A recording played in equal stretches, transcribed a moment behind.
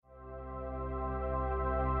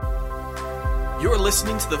You're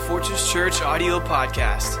listening to the Fortress Church audio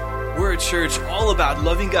podcast. We're a church all about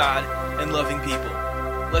loving God and loving people.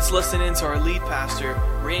 Let's listen in to our lead pastor,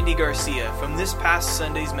 Randy Garcia, from this past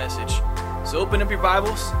Sunday's message. So open up your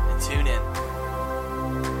Bibles and tune in.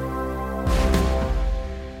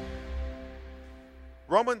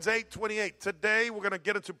 Romans 8:28. Today we're going to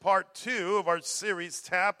get into part 2 of our series,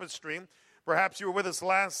 Tapestry. Perhaps you were with us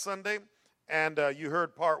last Sunday and you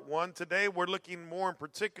heard part 1. Today we're looking more in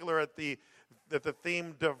particular at the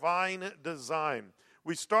theme, Divine Design.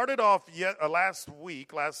 We started off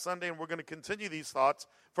last Sunday, and we're going to continue these thoughts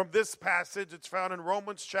from this passage. It's found in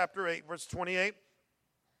Romans chapter 8, verse 28.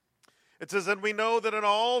 It says, and we know that in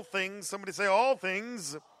all things, somebody say all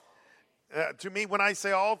things. To me, when I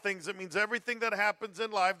say all things, it means everything that happens in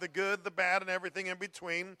life, the good, the bad, and everything in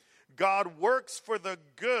between. God works for the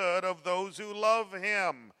good of those who love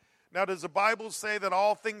him. Now, does the Bible say that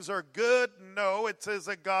all things are good? No, it says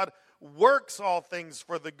that God works all things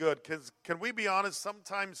for the good. Because can we be honest,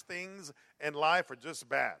 sometimes things in life are just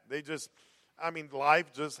bad.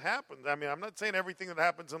 Life just happens. I'm not saying everything that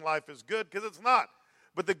happens in life is good, because it's not.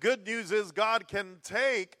 But the good news is God can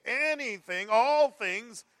take anything, all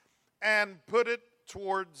things, and put it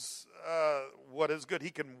towards what is good. He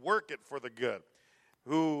can work it for the good.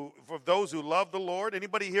 For those who love the Lord,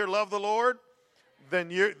 anybody here love the Lord? Then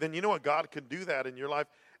you know what, God can do that in your life.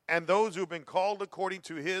 And those who have been called according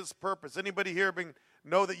to his purpose. Anybody here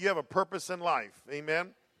know that you have a purpose in life? Amen?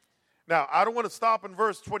 Now, I don't want to stop in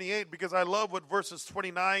verse 28 because I love what verses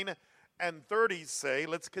 29 and 30 say.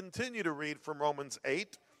 Let's continue to read from Romans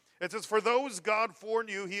 8. It says, for those God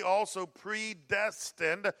foreknew, he also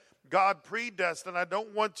predestined. God predestined. I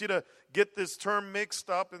don't want you to get this term mixed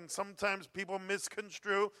up, and sometimes people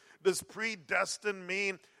misconstrue. Does predestined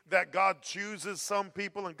mean that God chooses some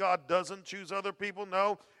people and God doesn't choose other people?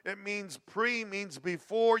 No, it means means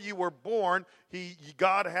before you were born,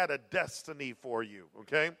 God had a destiny for you,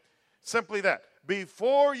 okay? Simply that.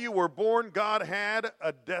 Before you were born, God had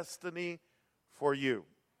a destiny for you.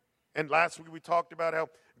 And last week we talked about how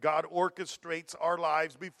God orchestrates our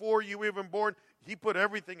lives. Before you were even born, he put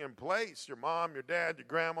everything in place. Your mom, your dad, your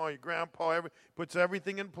grandma, your grandpa, puts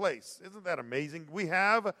everything in place. Isn't that amazing? We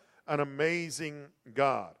have an amazing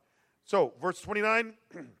God. So, verse 29,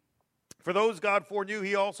 for those God foreknew,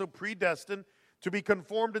 he also predestined to be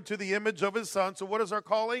conformed into the image of his Son. So what is our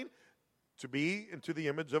calling? To be into the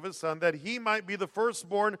image of his Son, that he might be the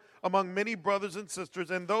firstborn among many brothers and sisters.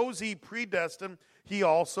 And those he predestined, he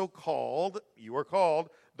also called. You are called.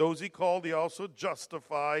 Those he called, he also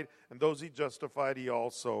justified. And those he justified, he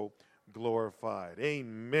also glorified.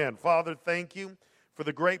 Amen. Father, thank you for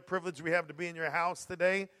the great privilege we have to be in your house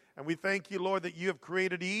today. And we thank you, Lord, that you have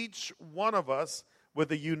created each one of us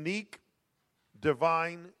with a unique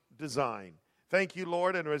divine design. Thank you,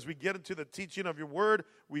 Lord, and as we get into the teaching of your word,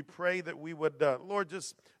 we pray that we would, Lord,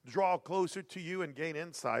 just draw closer to you and gain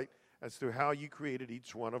insight as to how you created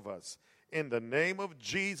each one of us. In the name of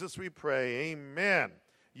Jesus we pray, amen.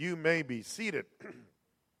 You may be seated.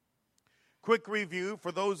 Quick review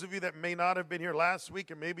for those of you that may not have been here last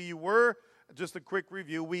week, and maybe you were. Just a quick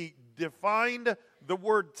review. We defined the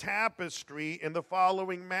word tapestry in the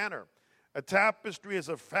following manner. A tapestry is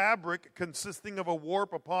a fabric consisting of a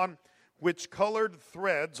warp upon which colored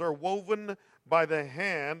threads are woven by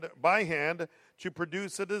hand to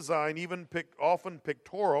produce a design, often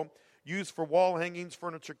pictorial, used for wall hangings,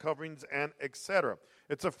 furniture coverings, and etc.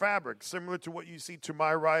 It's a fabric similar to what you see to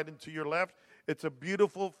my right and to your left. It's a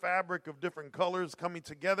beautiful fabric of different colors coming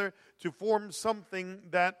together to form something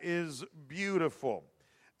that is beautiful.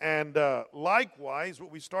 And likewise,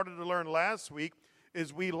 what we started to learn last week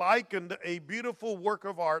is we likened a beautiful work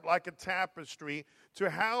of art like a tapestry to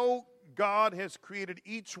how God has created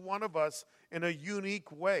each one of us in a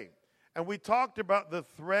unique way. And we talked about the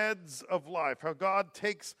threads of life, how God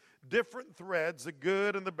takes different threads, the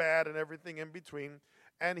good and the bad and everything in between,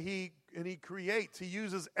 and he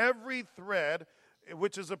uses every thread,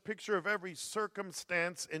 which is a picture of every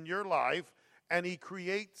circumstance in your life, and he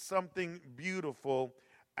creates something beautiful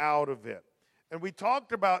out of it. And we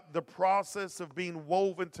talked about the process of being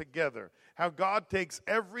woven together, how God takes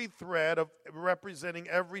every thread of representing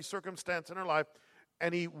every circumstance in our life,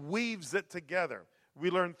 and he weaves it together.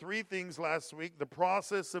 We learned 3 things last week. The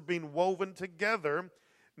process of being woven together,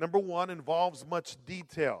 number 1, involves much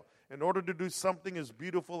detail. In order to do something as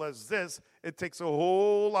beautiful as this, it takes a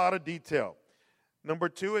whole lot of detail. Number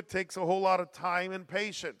 2, it takes a whole lot of time and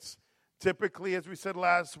patience. Typically, as we said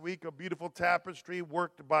last week, a beautiful tapestry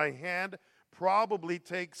worked by hand probably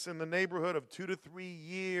takes in the neighborhood of 2 to 3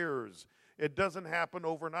 years. It doesn't happen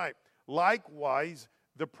overnight. Likewise,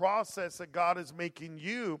 the process that God is making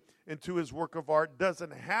you into his work of art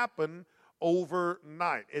doesn't happen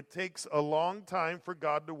overnight. It takes a long time for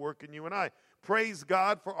God to work in you and I. Praise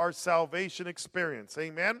God for our salvation experience.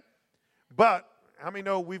 Amen? But how many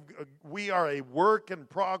know we are a work in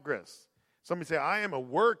progress? Somebody say, I am a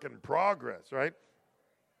work in progress, right?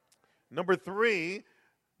 Number 3,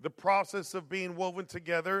 the process of being woven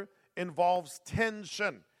together involves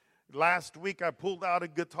tension. Last week I pulled out a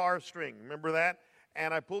guitar string. Remember that?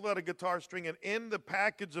 And I pulled out a guitar string, and in the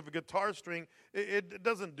package of a guitar string, it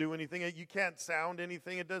doesn't do anything. You can't sound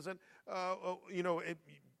anything. It doesn't, it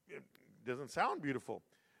doesn't sound beautiful.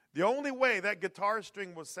 The only way that guitar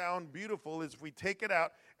string will sound beautiful is if we take it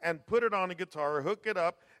out and put it on a guitar, hook it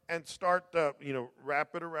up, and start,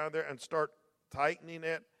 wrap it around there and start tightening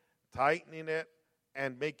it,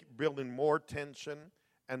 and building more tension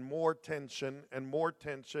and more tension and more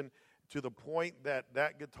tension, to the point that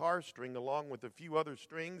that guitar string, along with a few other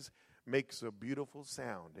strings, makes a beautiful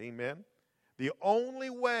sound. Amen? The only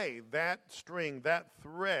way that string, that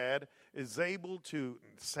thread, is able to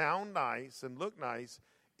sound nice and look nice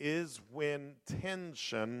is when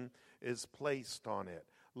tension is placed on it.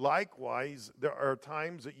 Likewise, there are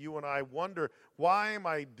times that you and I wonder, why am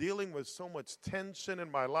I dealing with so much tension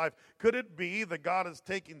in my life? Could it be that God is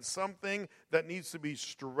taking something that needs to be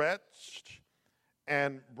stretched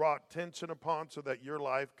and brought tension upon so that your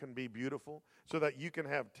life can be beautiful, so that you can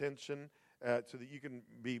have tension, so that you can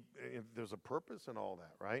be, there's a purpose in all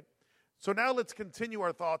that, right? So now let's continue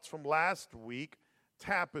our thoughts from last week,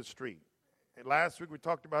 tapestry. And last week we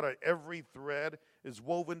talked about how every thread is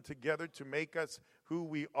woven together to make us who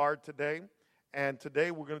we are today. And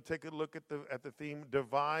today we're going to take a look at the theme,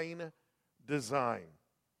 divine design.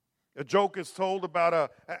 A joke is told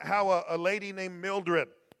about how a lady named Mildred,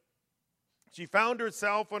 she found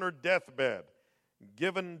herself on her deathbed,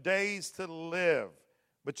 given days to live,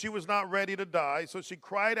 but she was not ready to die, so she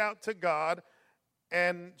cried out to God,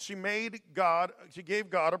 and she gave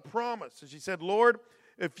God a promise. And she said, Lord,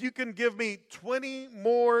 if you can give me 20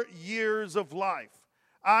 more years of life,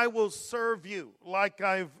 I will serve you like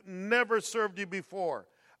I've never served you before.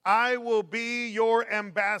 I will be your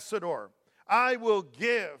ambassador. I will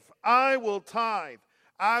give. I will tithe.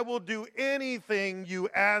 I will do anything you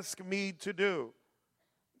ask me to do.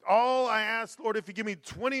 All I ask, Lord, if you give me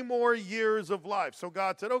 20 more years of life. So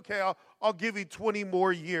God said, okay, I'll give you 20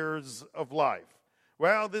 more years of life.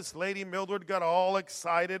 Well, this lady Mildred got all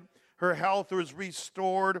excited. Her health was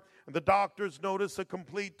restored. And the doctors noticed a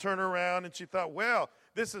complete turnaround. And she thought, well,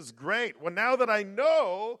 this is great. Well, now that I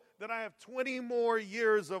know that I have 20 more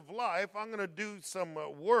years of life, I'm going to do some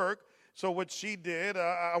work. So what she did,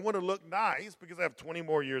 I want to look nice because I have 20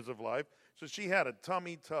 more years of life. So she had a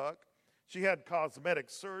tummy tuck. She had cosmetic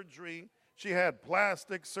surgery. She had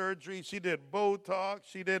plastic surgery. She did Botox.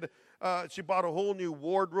 She bought a whole new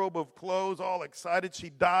wardrobe of clothes, all excited. She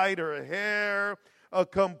dyed her hair. A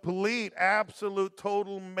complete, absolute,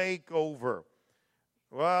 total makeover.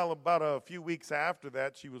 Well, about a few weeks after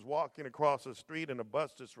that, she was walking across the street and a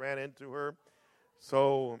bus just ran into her.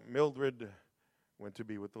 So Mildred went to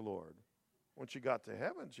be with the Lord. When she got to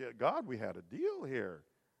heaven, she said, God, we had a deal here.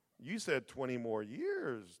 You said 20 more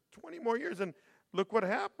years, 20 more years, and look what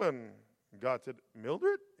happened. God said,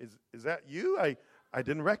 Mildred, is that you? I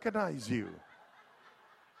didn't recognize you.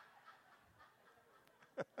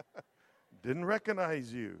 Didn't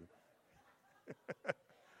recognize you.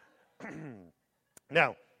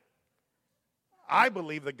 Now, I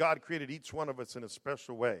believe that God created each one of us in a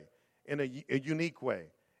special way, in a unique way,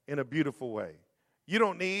 in a beautiful way. You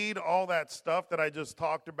don't need all that stuff that I just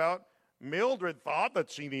talked about. Mildred thought that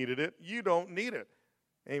she needed it. You don't need it.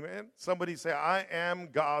 Amen. Somebody say, I am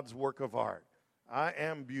God's work of art. I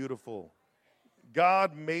am beautiful.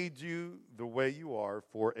 God made you the way you are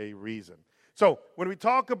for a reason. So when we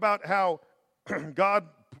talk about how God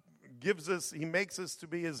gives us, he makes us to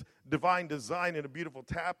be his divine design in a beautiful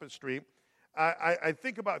tapestry, I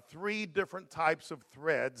think about 3 different types of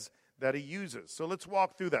threads that he uses. So let's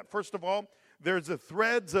walk through that. First of all, there's the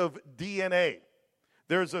threads of DNA.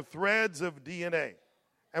 There's the threads of DNA.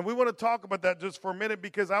 And we want to talk about that just for a minute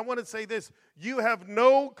because I want to say this. You have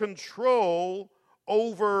no control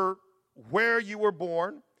over where you were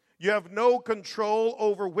born. You have no control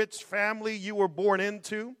over which family you were born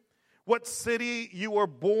into, what city you were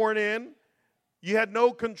born in. You had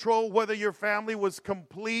no control whether your family was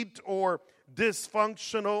complete or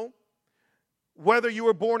dysfunctional, whether you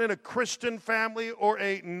were born in a Christian family or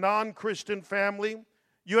a non-Christian family.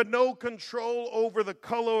 You had no control over the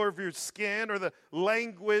color of your skin or the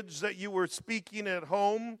language that you were speaking at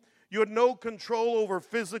home. You had no control over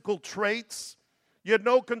physical traits. You had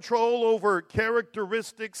no control over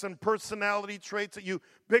characteristics and personality traits that you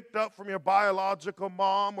picked up from your biological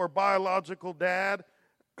mom or biological dad.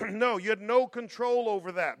 No, you had no control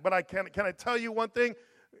over that. But can I tell you one thing?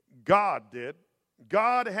 God did.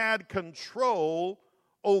 God had control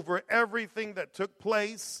over everything that took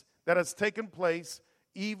place, that has taken place,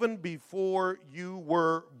 even before you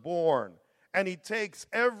were born. And He takes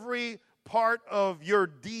every part of your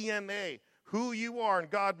DNA, who you are, and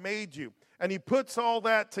God made you, and He puts all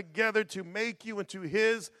that together to make you into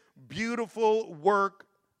His beautiful work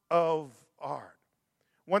of art.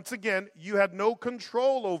 Once again, you had no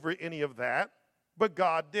control over any of that, but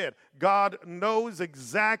God did. God knows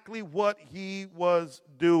exactly what He was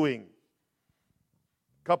doing.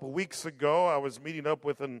 A couple weeks ago, I was meeting up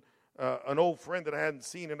with an old friend that I hadn't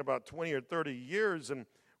seen in about 20 or 30 years, and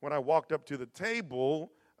when I walked up to the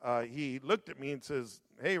table, he looked at me and says,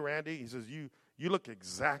 "Hey, Randy," he says, you look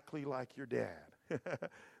exactly like your dad.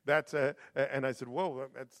 And I said, "Whoa,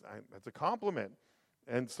 that's a compliment."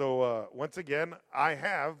 And so once again, I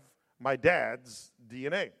have my dad's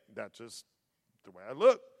DNA. That's just the way I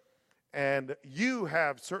look. And you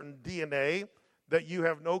have certain DNA that you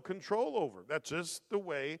have no control over. That's just the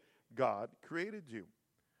way God created you.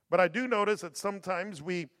 But I do notice that sometimes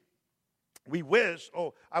we wish,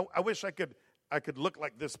 I wish I could look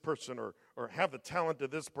like this person, or have the talent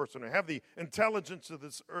of this person, or have the intelligence of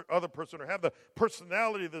this other person, or have the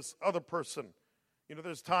personality of this other person. You know,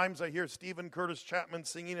 there's times I hear Stephen Curtis Chapman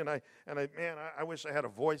singing, and I wish I had a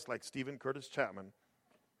voice like Stephen Curtis Chapman.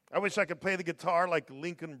 I wish I could play the guitar like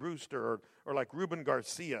Lincoln Brewster or like Ruben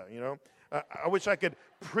Garcia, you know. I wish I could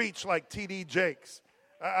preach like T.D. Jakes.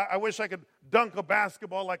 I wish I could dunk a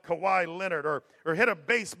basketball like Kawhi Leonard or hit a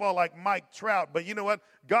baseball like Mike Trout. But you know what?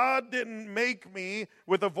 God didn't make me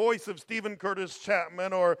with the voice of Stephen Curtis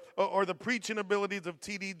Chapman or the preaching abilities of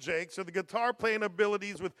T.D. Jakes or the guitar playing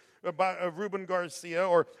abilities of Ruben Garcia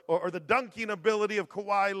or the dunking ability of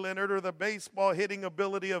Kawhi Leonard or the baseball hitting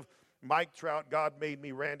ability of Mike Trout. God made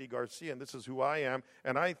me Randy Garcia, and this is who I am.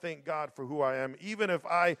 And I thank God for who I am. Even if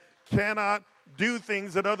I cannot do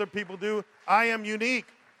things that other people do, I am unique.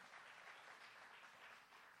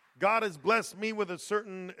 God has blessed me with a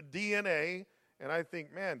certain DNA, and I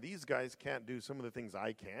think, man, these guys can't do some of the things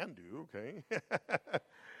I can do, okay?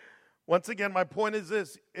 Once again, my point is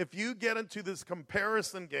this. If you get into this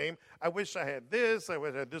comparison game, I wish I had this, I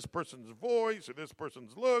wish I had this person's voice, or this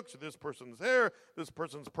person's looks, or this person's hair, this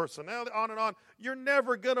person's personality, on and on, you're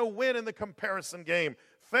never going to win in the comparison game.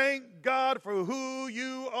 Thank God for who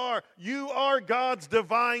you are. You are God's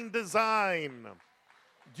divine design.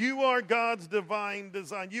 You are God's divine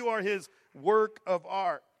design. You are His work of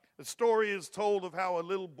art. The story is told of how a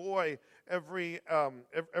little boy every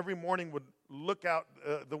morning would look out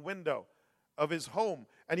the window of his home,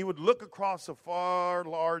 and he would look across a far,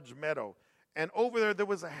 large meadow. And over there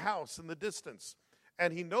was a house in the distance.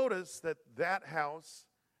 And he noticed that house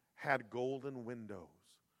had golden windows.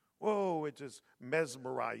 Whoa, it just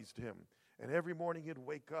mesmerized him. And every morning he'd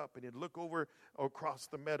wake up and he'd look over across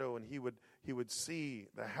the meadow, and he would see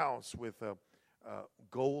the house with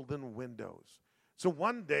golden windows. So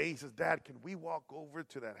one day he says, "Dad, can we walk over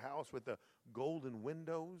to that house with the golden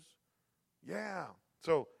windows?" Yeah.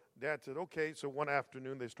 So Dad said, "Okay." So one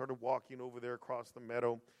afternoon they started walking over there across the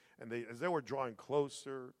meadow, and as they were drawing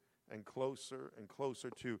closer and closer and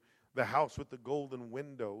closer to the house with the golden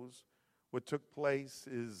windows, what took place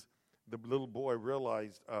is the little boy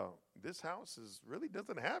realized, this house really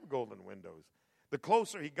doesn't have golden windows. The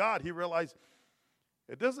closer he got, he realized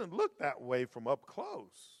it doesn't look that way from up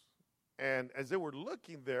close. And as they were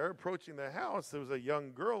looking there, approaching the house, there was a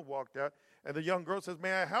young girl walked out, and the young girl says,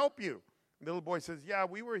 "May I help you?" And the little boy says, "Yeah,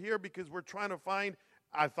 we were here because we're trying to find,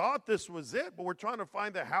 I thought this was it, but we're trying to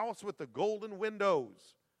find the house with the golden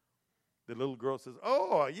windows." The little girl says,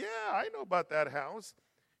 "Oh, yeah, I know about that house."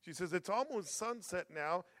 She says, "It's almost sunset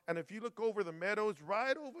now, and if you look over the meadows,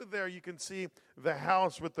 right over there, you can see the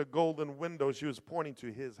house with the golden windows." She was pointing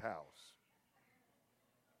to his house.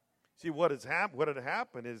 See, what had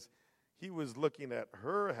happened is he was looking at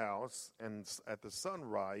her house and at the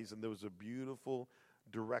sunrise, and there was a beautiful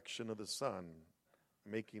direction of the sun,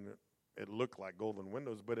 making it look like golden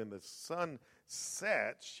windows. But in the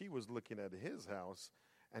sunset, she was looking at his house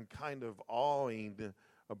and kind of awing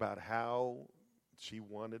about how she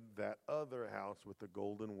wanted that other house with the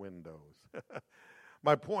golden windows.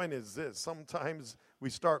 My point is this. Sometimes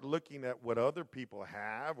we start looking at what other people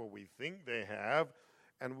have or we think they have,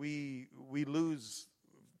 and we lose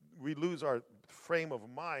our frame of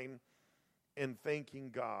mind in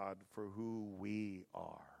thanking God for who we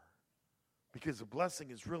are. Because the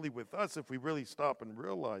blessing is really with us if we really stop and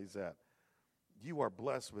realize that. you are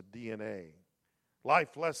blessed with DNA.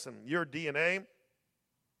 Life lesson. Your DNA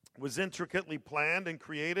was intricately planned and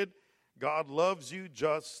created. God loves you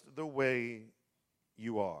just the way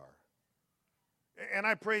you are. And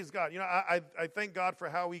I praise God. I thank God for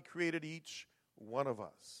how he created each one of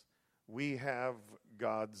us. We have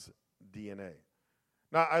God's DNA.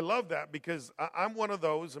 Now, I love that because I'm one of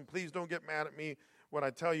those, and please don't get mad at me when I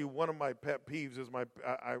tell you one of my pet peeves is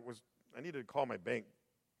I needed to call my bank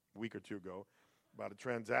a week or two ago about a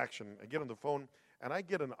transaction. I get on the phone, and I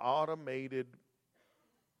get an automated,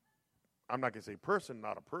 I'm not going to say person,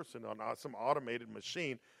 not a person, some automated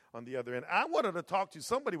machine on the other end. I wanted to talk to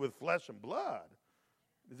somebody with flesh and blood.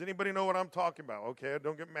 Does anybody know what I'm talking about? Okay,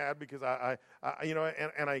 don't get mad because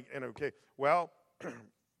okay. Well,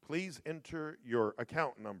 please enter your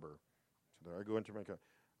account number. So there I go enter my account.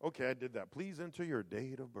 Okay, I did that. Please enter your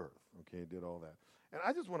date of birth. Okay, I did all that. And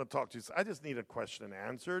I just want to talk to you. I just need a question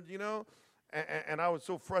answered, And I was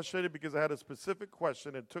so frustrated because I had a specific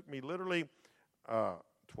question. It took me literally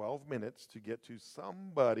 12 minutes to get to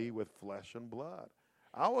somebody with flesh and blood.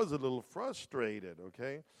 I was a little frustrated,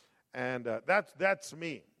 okay? And that's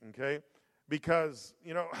me, okay? Because,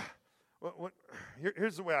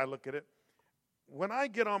 here's the way I look at it. When I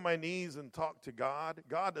get on my knees and talk to God,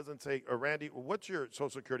 God doesn't say, Randy, what's your Social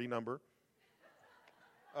Security number?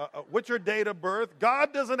 What's your date of birth?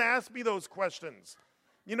 God doesn't ask me those questions.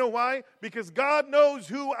 You know why? Because God knows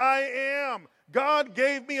who I am. God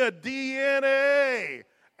gave me a DNA.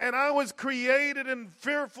 And I was created and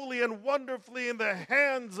fearfully and wonderfully in the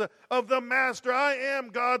hands of the Master. I am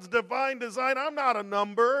God's divine design. I'm not a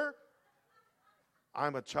number.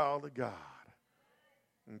 I'm a child of God.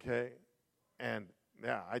 Okay? And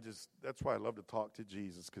yeah, that's why I love to talk to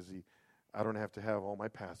Jesus, because I don't have to have all my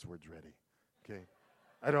passwords ready. Okay?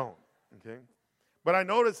 I don't. Okay? But I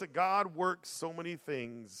notice that God works so many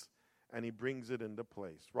things and he brings it into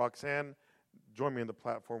place. Roxanne, join me on the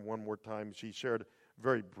platform one more time. She shared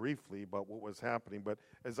very briefly about what was happening. But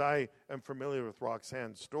as I am familiar with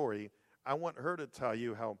Roxanne's story, I want her to tell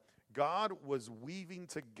you how God was weaving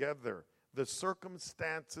together the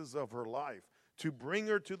circumstances of her life to bring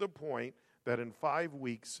her to the point that in 5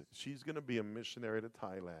 weeks, she's going to be a missionary to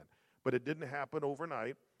Thailand. But it didn't happen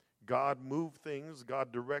overnight. God moved things.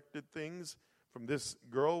 God directed things from this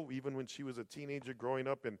girl, even when she was a teenager growing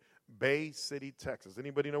up in Bay City, Texas.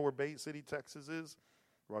 Anybody know where Bay City, Texas is?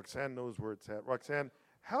 Roxanne knows where it's at. Roxanne,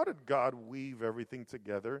 how did God weave everything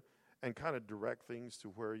together and kind of direct things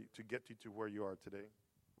to get you to where you are today?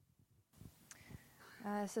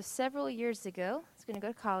 So several years ago, I was going to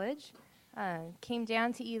go to college. Came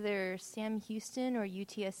down to either Sam Houston or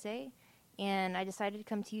UTSA, and I decided to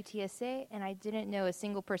come to UTSA, and I didn't know a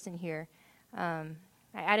single person here. I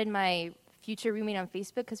added my future roommate on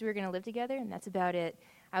Facebook because we were going to live together, and that's about it.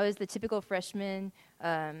 I was the typical freshman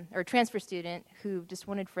or transfer student who just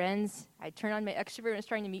wanted friends. I turned on my extrovert and was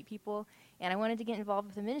trying to meet people, and I wanted to get involved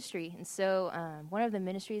with the ministry. And so one of the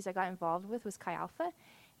ministries I got involved with was Chi Alpha,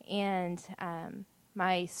 and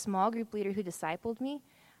my small group leader who discipled me,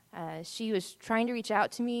 she was trying to reach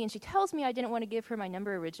out to me, and she tells me I didn't want to give her my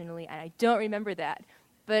number originally, and I don't remember that.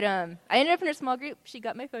 But I ended up in her small group. She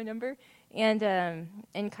got my phone number. And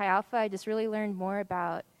in Chi Alpha, I just really learned more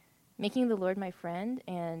about making the Lord my friend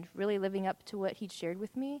and really living up to what he'd shared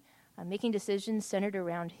with me, making decisions centered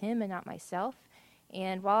around him and not myself.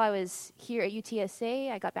 And while I was here at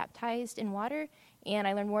UTSA, I got baptized in water, and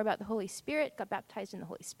I learned more about the Holy Spirit, got baptized in the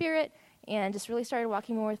Holy Spirit, and just really started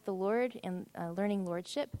walking more with the Lord and learning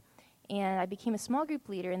lordship. And I became a small group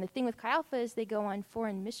leader. And the thing with Chi Alpha is they go on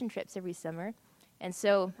foreign mission trips every summer. And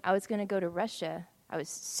so I was going to go to Russia. I was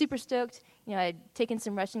super stoked. I'd taken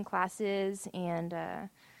some Russian classes and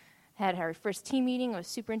had our first team meeting. I was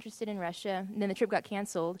super interested in Russia. And then the trip got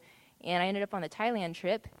canceled, and I ended up on the Thailand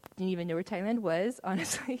trip. Didn't even know where Thailand was,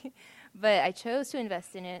 honestly. But I chose to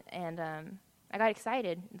invest in it, and I got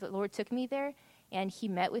excited. The Lord took me there, and he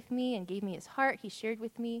met with me and gave me his heart. He shared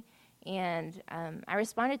with me, and I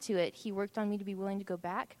responded to it. He worked on me to be willing to go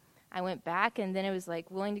back. I went back, and then it was like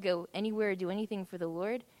willing to go anywhere, do anything for the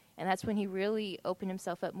Lord. And that's when he really opened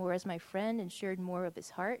himself up more as my friend and shared more of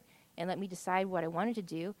his heart and let me decide what I wanted to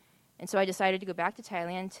do. And so I decided to go back to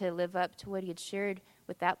Thailand to live up to what he had shared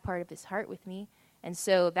with that part of his heart with me. And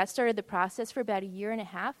so that started the process for about 1.5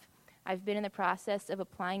 years. I've been in the process of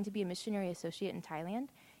applying to be a missionary associate in Thailand.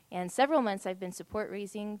 And several months I've been support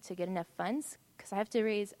raising to get enough funds because I have to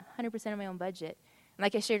raise 100% of my own budget. And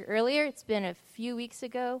like I shared earlier, it's been a few weeks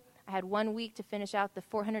ago. I had 1 week to finish out the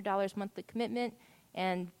 $400 monthly commitment,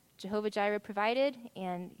 and Jehovah Jireh provided,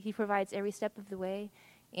 and he provides every step of the way.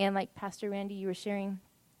 And like Pastor Randy, you were sharing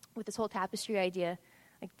with this whole tapestry idea,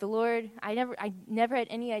 Like the Lord, I never had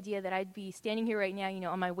any idea that I'd be standing here right now,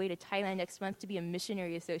 on my way to Thailand next month to be a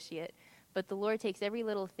missionary associate. But the Lord takes every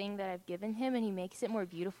little thing that I've given him and he makes it more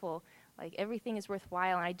beautiful. Like everything is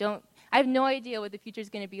worthwhile. And I have no idea what the future is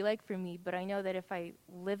going to be like for me, but I know that if I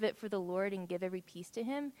live it for the Lord and give every piece to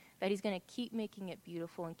him, that he's going to keep making it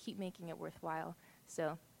beautiful and keep making it worthwhile.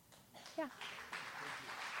 So, yeah. Thank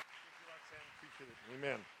you, Roxanne. Appreciate it.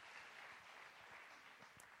 Amen.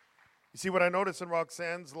 You see, what I noticed in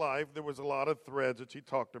Roxanne's life, there was a lot of threads that she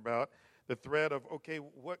talked about. The thread of, okay,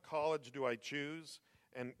 what college do I choose?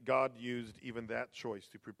 And God used even that choice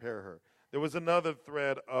to prepare her. There was another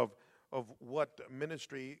thread of what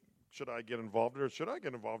ministry should I get involved in, or should I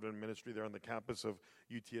get involved in ministry there on the campus of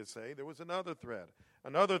UTSA? There was another thread.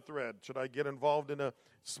 Another thread, should I get involved in a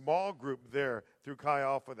small group there through Chi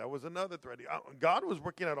Alpha? That was another thread. God was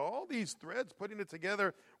working out all these threads, putting it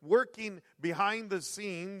together, working behind the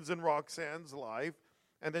scenes in Roxanne's life,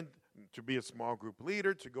 and then to be a small group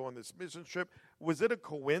leader, to go on this mission trip. Was it a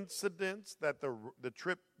coincidence that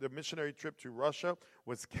the missionary trip to Russia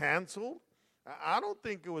was canceled? I don't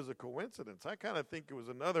think it was a coincidence. I kind of think it was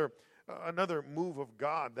another move of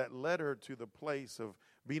God that led her to the place of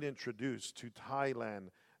being introduced to Thailand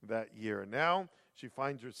that year. Now she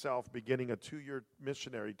finds herself beginning a 2-year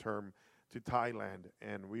missionary term to Thailand,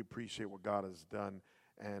 and we appreciate what God has done.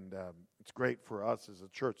 And it's great for us as a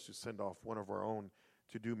church to send off one of our own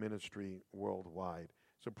to do ministry worldwide.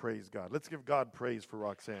 So praise God. Let's give God praise for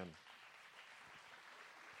Roxanne.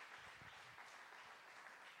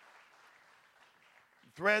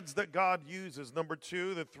 Threads that God uses. Number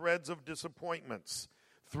 2, the threads of disappointments.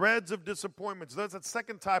 Threads of disappointments. There's a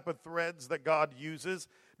second type of threads that God uses.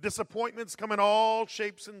 Disappointments come in all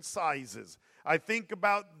shapes and sizes. I think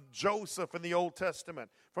about Joseph in the Old Testament.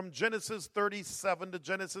 From Genesis 37 to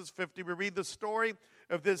Genesis 50, we read the story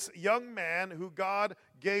of this young man who God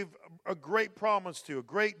gave a great promise to, a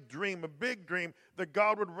great dream, a big dream, that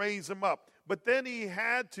God would raise him up. But then he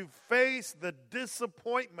had to face the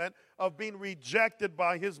disappointment of being rejected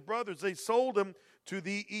by his brothers. They sold him to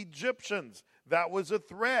the Egyptians. That was a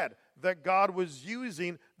thread that God was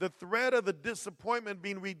using. The thread of the disappointment,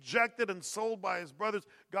 being rejected and sold by his brothers.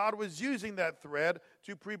 God was using that thread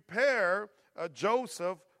to prepare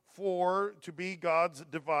Joseph to be God's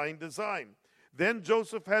divine design. Then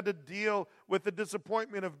Joseph had to deal with the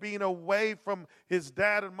disappointment of being away from his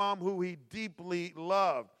dad and mom, who he deeply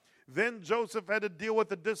loved. Then Joseph had to deal with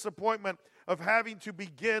the disappointment of having to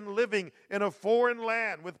begin living in a foreign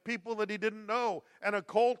land with people that he didn't know and a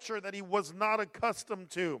culture that he was not accustomed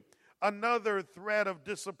to. Another thread of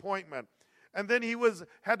disappointment. And then he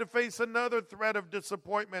had to face another thread of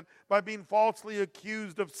disappointment by being falsely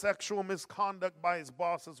accused of sexual misconduct by his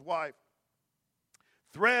boss's wife.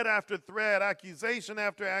 Thread after thread, accusation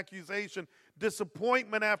after accusation,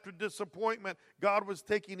 disappointment after disappointment. God was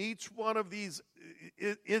taking each one of these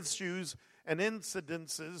issues and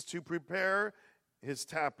incidences to prepare his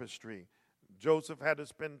tapestry. Joseph had to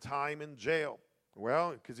spend time in jail.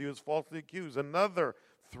 Well, because he was falsely accused. Another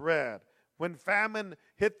thread. When famine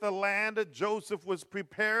hit the land, Joseph was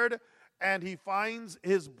prepared, and he finds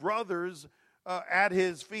his brothers at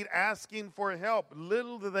his feet asking for help.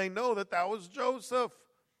 Little do they know that was Joseph.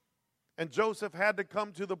 And Joseph had to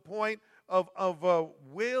come to the point of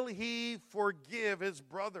will he forgive his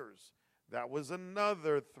brothers? That was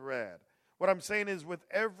another thread. What I'm saying is, with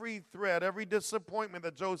every thread, every disappointment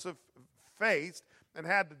that Joseph faced and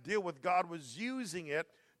had to deal with, God was using it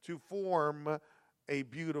to form a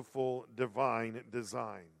beautiful divine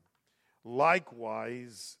design.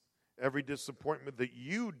 Likewise, every disappointment that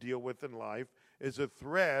you deal with in life is a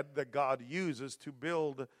thread that God uses to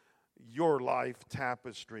build your life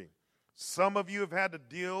tapestry. Some of you have had to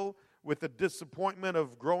deal with the disappointment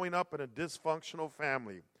of growing up in a dysfunctional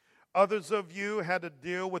family. Others of you had to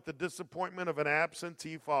deal with the disappointment of an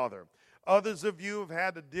absentee father. Others of you have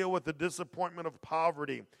had to deal with the disappointment of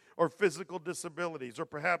poverty or physical disabilities, or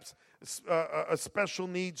perhaps a special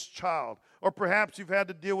needs child. Or perhaps you've had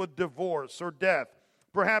to deal with divorce or death,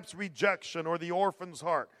 perhaps rejection or the orphan's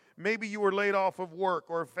heart. Maybe you were laid off of work,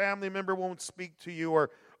 or a family member won't speak to you,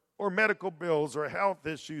 or medical bills, or health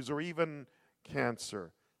issues, or even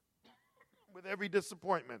cancer. With every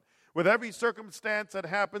disappointment, with every circumstance that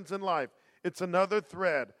happens in life, it's another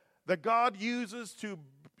thread that God uses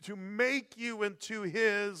to make you into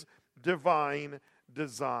his divine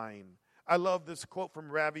design. I love this quote from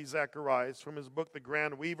Ravi Zacharias from his book, The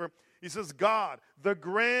Grand Weaver. He says, God, the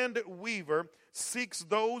Grand Weaver, seeks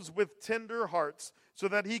those with tender hearts so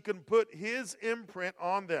that he can put his imprint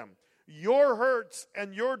on them. Your hurts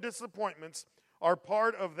and your disappointments are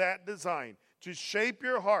part of that design, to shape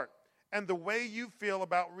your heart and the way you feel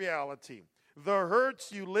about reality. The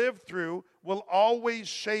hurts you live through will always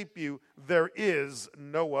shape you. There is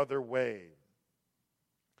no other way.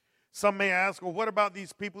 Some may ask, well, what about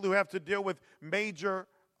these people who have to deal with major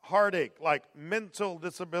heartache, like mental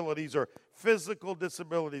disabilities or physical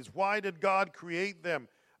disabilities? Why did God create them?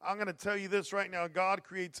 I'm going to tell you this right now. God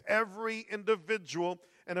creates every individual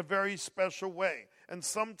in a very special way. And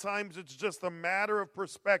sometimes it's just a matter of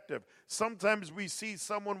perspective. Sometimes we see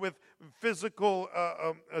someone with physical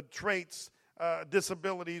traits,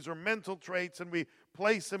 disabilities, or mental traits, and we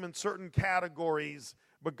place them in certain categories,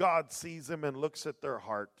 but God sees them and looks at their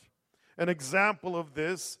heart. An example of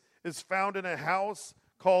this is found in a house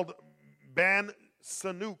called Ban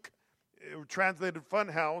Sihanouk, translated Fun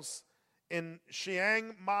House, in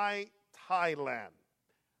Chiang Mai, Thailand.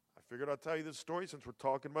 I figured I'd tell you this story since we're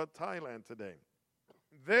talking about Thailand today.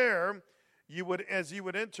 There, as you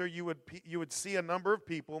would enter, you would see a number of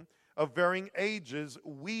people of varying ages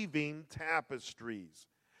weaving tapestries.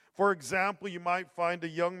 For example, you might find a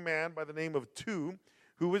young man by the name of Tu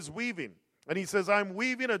who is weaving. And he says, I'm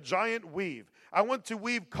weaving a giant weave. I want to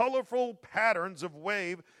weave colorful patterns of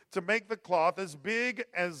wave to make the cloth as big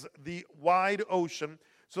as the wide ocean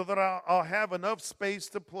so that I'll have enough space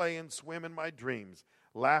to play and swim in my dreams.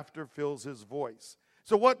 Laughter fills his voice.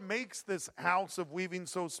 So what makes this house of weaving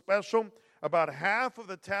so special? About half of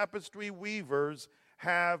the tapestry weavers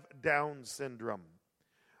have Down syndrome.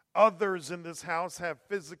 Others in this house have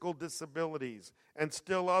physical disabilities, and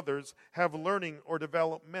still others have learning or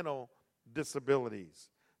developmental disabilities.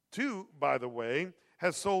 Tu, by the way,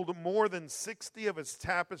 has sold more than 60 of his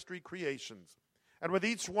tapestry creations. And with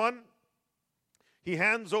each one, he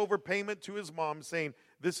hands over payment to his mom, saying,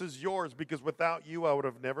 this is yours because without you, I would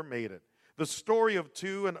have never made it. The story of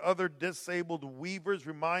Tu and other disabled weavers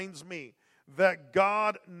reminds me that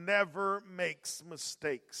God never makes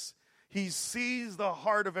mistakes. He sees the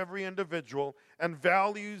heart of every individual and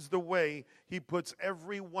values the way he puts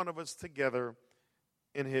every one of us together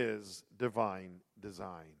in his divine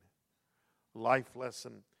design. Life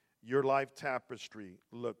lesson, your life tapestry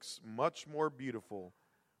looks much more beautiful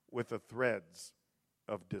with the threads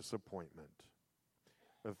of disappointment.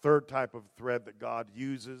 The third type of thread that God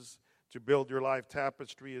uses to build your life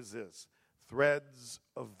tapestry is this: threads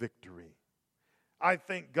of victory. I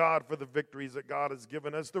thank God for the victories that God has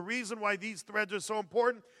given us. The reason why these threads are so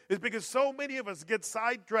important is because so many of us get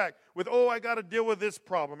sidetracked with, I got to deal with this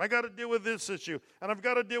problem. I got to deal with this issue. And I've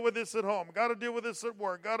got to deal with this at home. Got to deal with this at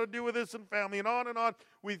work. Got to deal with this in family. And on and on.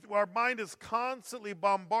 Our mind is constantly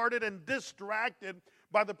bombarded and distracted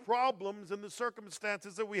by the problems and the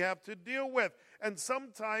circumstances that we have to deal with. And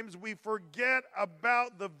sometimes we forget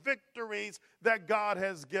about the victories that God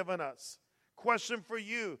has given us. Question for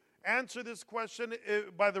you. Answer this question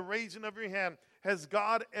by the raising of your hand. Has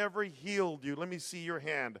God ever healed you? Let me see your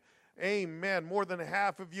hand. Amen. More than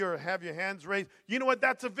half of you have your hands raised. You know what?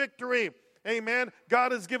 That's a victory. Amen.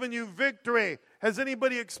 God has given you victory. Has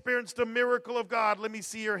anybody experienced a miracle of God? Let me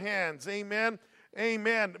see your hands. Amen.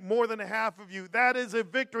 Amen. More than half of you. That is a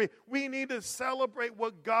victory. We need to celebrate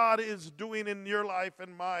what God is doing in your life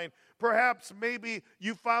and mine. Perhaps maybe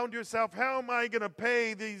you found yourself, how am I going to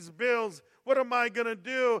pay these bills? What am I going to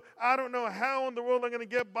do? I don't know how in the world I'm going to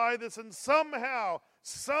get by this. And somehow,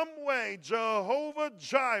 some way, Jehovah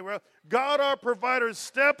Jireh, God our provider,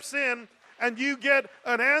 steps in and you get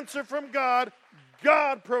an answer from God.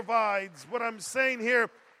 God provides. What I'm saying here,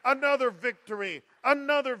 another victory,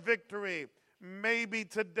 another victory. Maybe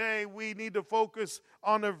today we need to focus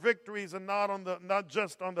on the victories and not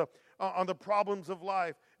just on the problems of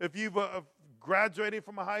life. If you've graduating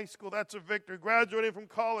from a high school, that's a victory. Graduating from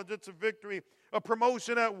college, that's a victory. A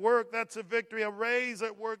promotion at work, that's a victory. A raise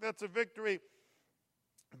at work, that's a victory.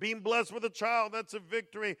 Being blessed with a child, that's a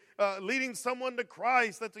victory. Leading someone to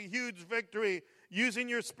Christ, that's a huge victory. Using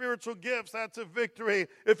your spiritual gifts, that's a victory.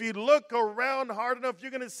 If you look around hard enough,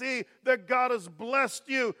 you're going to see that God has blessed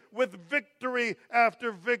you with victory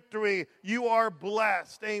after victory. You are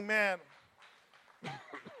blessed. Amen.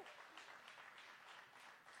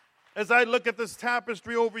 As I look at this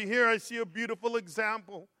tapestry over here, I see a beautiful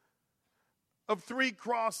example of 3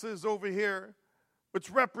 crosses over here, which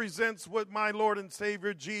represents what my Lord and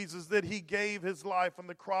Savior Jesus, that he gave his life on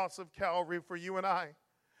the cross of Calvary for you and I.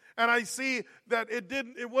 And I see that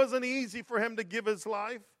it wasn't easy for him to give his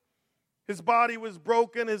life. His body was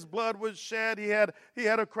broken, his blood was shed, he had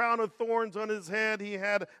a crown of thorns on his head, he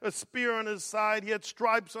had a spear on his side, he had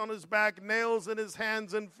stripes on his back, nails in his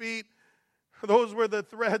hands and feet. Those were the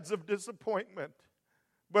threads of disappointment.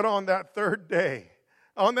 But on that third day,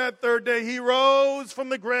 he rose from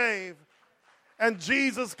the grave. And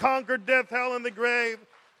Jesus conquered death, hell, and the grave.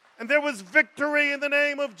 And there was victory in the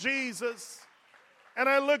name of Jesus. And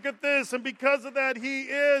I look at this, and because of that, he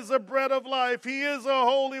is a bread of life. He is a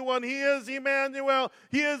Holy One. He is Emmanuel.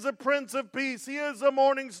 He is a Prince of Peace. He is a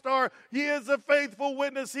morning star. He is a faithful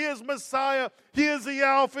witness. He is Messiah. He is the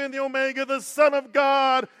Alpha and the Omega, the Son of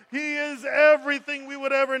God. He is everything we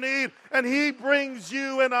would ever need. And he brings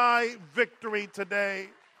you and I victory today.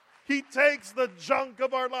 He takes the junk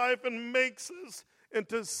of our life and makes us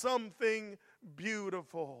into something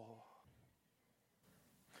beautiful.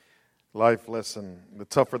 Life lesson: the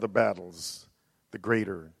tougher the battles, the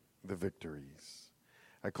greater the victories.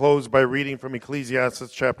 I close by reading from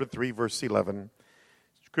Ecclesiastes chapter 3, verse 11.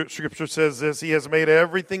 Scripture says this: He has made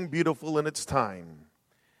everything beautiful in its time.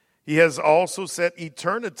 He has also set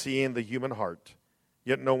eternity in the human heart,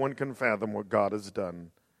 yet no one can fathom what God has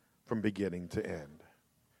done from beginning to end.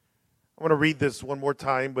 I want to read this one more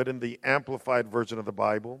time, but in the Amplified version of the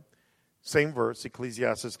Bible. Same verse,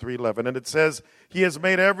 Ecclesiastes 3:11, and it says, He has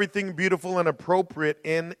made everything beautiful and appropriate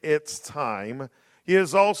in its time. He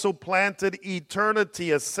has also planted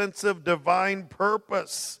eternity, a sense of divine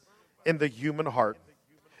purpose in the human heart,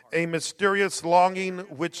 a mysterious longing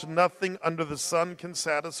which nothing under the sun can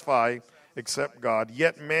satisfy except God.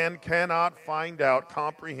 Yet man cannot find out,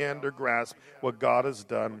 comprehend, or grasp what God has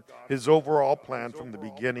done, his overall plan from the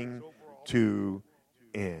beginning to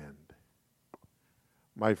end.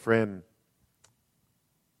 My friend,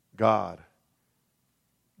 God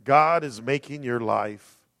is making your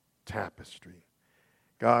life tapestry.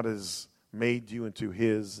 God has made you into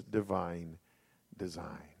his divine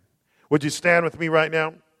design. Would you stand with me right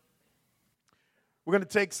now? We're going to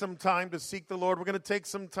take some time to seek the Lord. We're going to take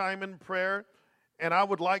some time in prayer. And I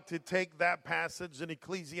would like to take that passage in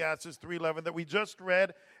Ecclesiastes 3:11 that we just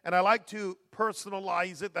read, and I like to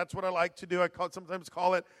personalize it. That's what I like to do. I sometimes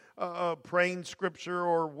call it praying scripture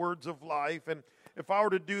or words of life. And if I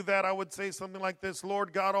were to do that, I would say something like this: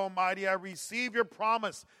 Lord God Almighty, I receive your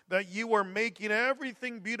promise that you are making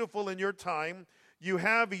everything beautiful in your time. You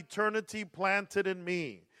have eternity planted in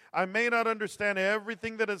me. I may not understand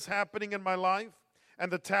everything that is happening in my life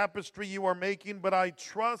and the tapestry you are making, but I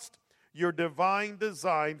trust your divine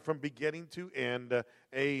design from beginning to end.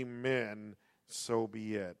 Amen. So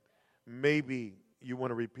be it. Maybe you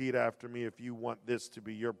want to repeat after me if you want this to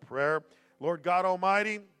be your prayer. Lord God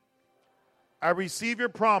Almighty, I receive your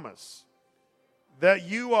promise that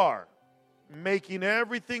you are making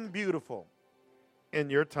everything beautiful in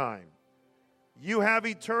your time. You have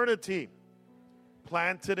eternity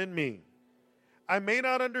planted in me. I may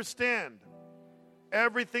not understand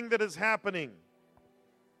everything that is happening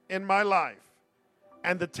in my life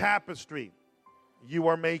and the tapestry you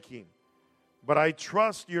are making, but I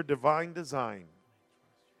trust your divine design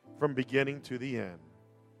from beginning to the end.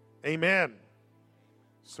 Amen.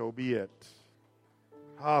 So be it.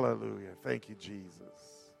 Hallelujah. Thank you,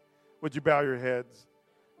 Jesus. Would you bow your heads?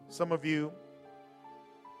 Some of you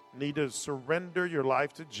need to surrender your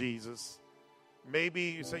life to Jesus. Maybe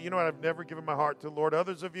you say, you know what, I've never given my heart to the Lord.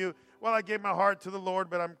 Others of you, well, I gave my heart to the Lord,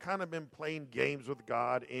 but I'm kind of been playing games with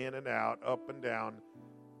God, in and out, up and down.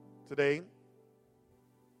 Today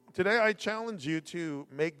I challenge you to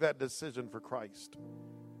make that decision for Christ.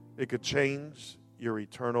 It could change your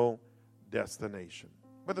eternal destination.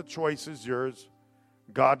 But the choice is yours.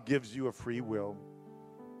 God gives you a free will.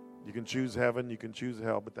 You can choose heaven, you can choose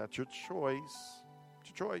hell, but that's your choice. It's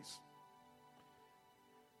your choice.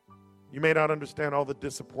 You may not understand all the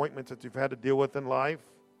disappointments that you've had to deal with in life,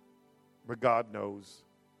 but God knows.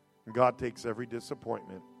 And God takes every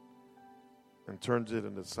disappointment and turns it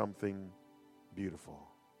into something beautiful.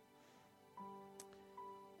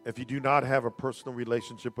 If you do not have a personal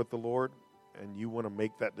relationship with the Lord and you want to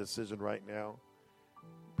make that decision right now,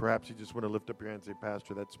 perhaps you just want to lift up your hand and say,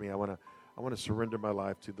 Pastor, that's me. I want to surrender my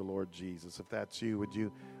life to the Lord Jesus. If that's you, would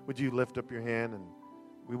you lift up your hand? And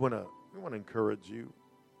we want to encourage you,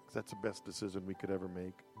 because that's the best decision we could ever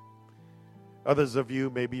make. Others of you,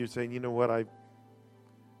 maybe you're saying, you know what, I've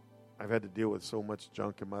had to deal with so much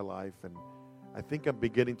junk in my life, and I think I'm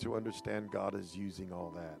beginning to understand God is using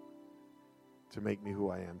all that to make me who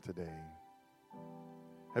I am today.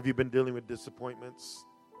 Have you been dealing with disappointments?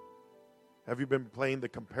 Have you been playing the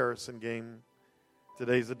comparison game?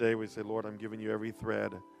 Today's the day we say, Lord, I'm giving you every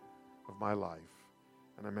thread of my life,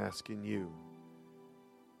 and I'm asking you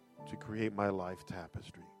to create my life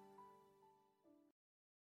tapestry.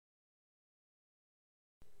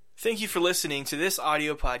 Thank you for listening to this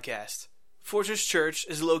audio podcast. Fortress Church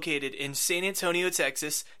is located in San Antonio,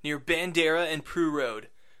 Texas, near Bandera and Prue Road.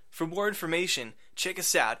 For more information, check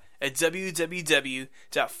us out at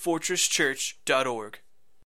www.fortresschurch.org.